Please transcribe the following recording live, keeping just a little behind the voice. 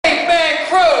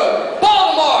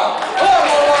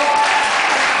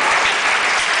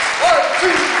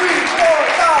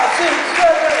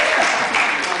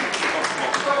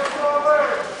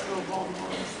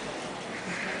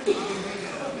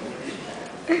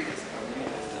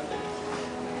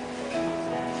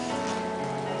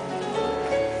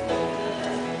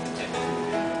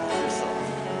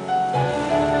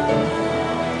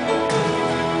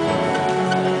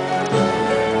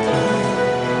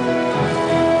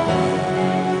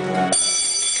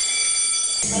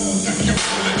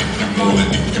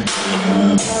And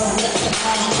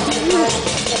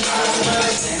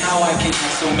how I can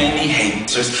have so many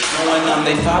haters, knowing I'm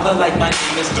their father like my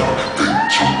name is Dora.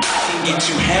 Can get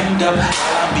you hemmed up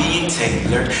while I'm being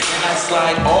tailored, and I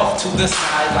slide off to the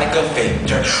side like a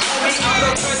faker. Homie, I'm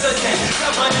the president,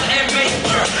 governor, and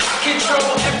mayor. I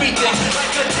control everything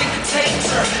like a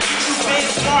dictator. Get you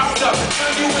benchmarked up,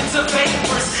 turn you into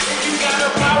vapors. If you got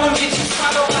a problem, get you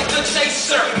swallowed like a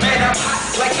chaser. Man, I'm hot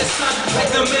like the sun,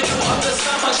 like the middle of the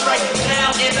summer. Strike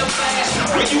down in the flash,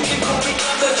 where you can call me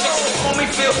other chicks. Call me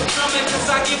Phil Drummond, cause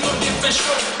I give them different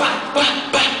strokes. Ba, ba,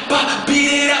 ba, ba,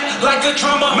 beat it up like a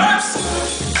drummer. Maps.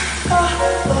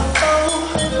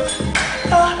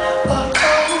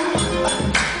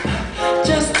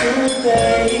 Just do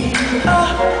they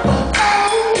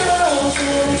girls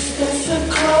in expensive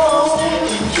clothes.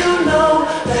 You know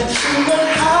that you look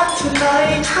hot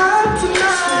tonight, hot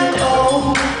tonight.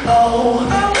 Oh, oh,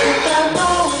 if that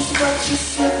knows what you're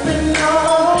sipping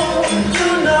on, and you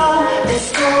know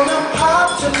it's gonna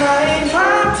pop tonight,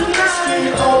 pop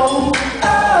tonight. Oh,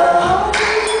 oh,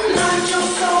 like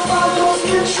yourself, I lose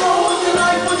control. You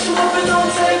like what you want, but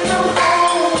don't take them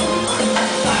home.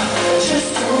 Just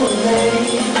do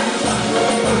it.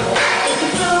 If you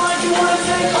feel like you wanna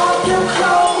take off your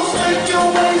clothes, make your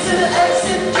way to the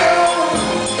exit door.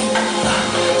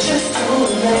 Just do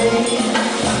it.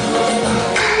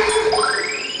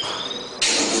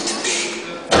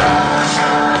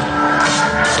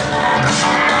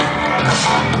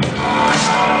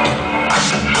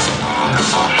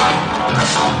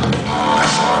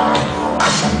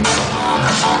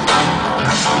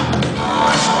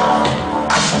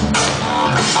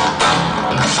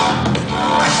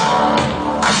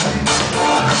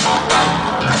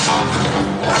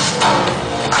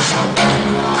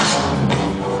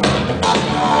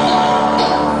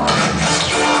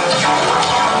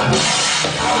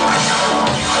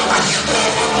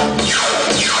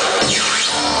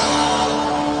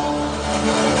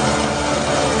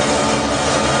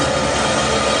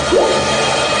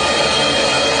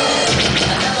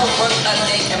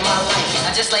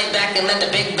 I just lay back and let the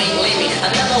big beat lead me.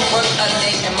 I never worked a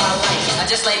day in my life. I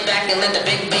just lay back and let the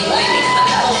big beat lead me. I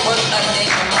never worked a day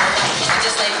in my life. I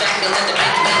just lay back and let the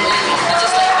big beat lead me. I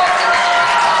just lay back and let the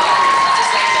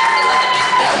big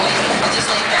beat lead me. I just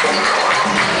lay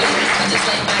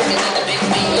back and let the big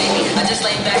beat lead me. I just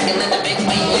lay back and let the big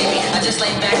beat lead me. I just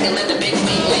lay back and let the big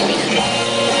beat lead me.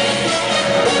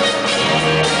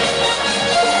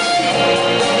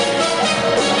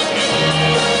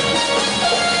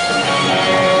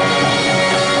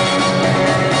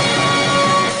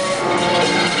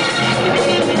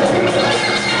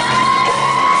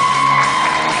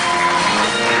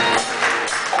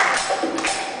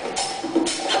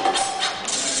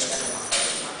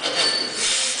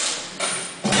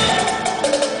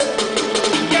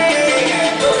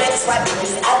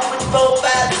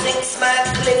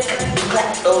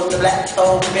 The black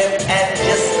old grip, and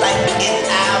just like it,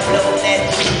 I'll blow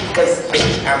that shit, cause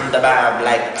bitch, I'm the Bob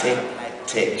like tick,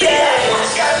 tick. Yeah,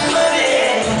 I got money.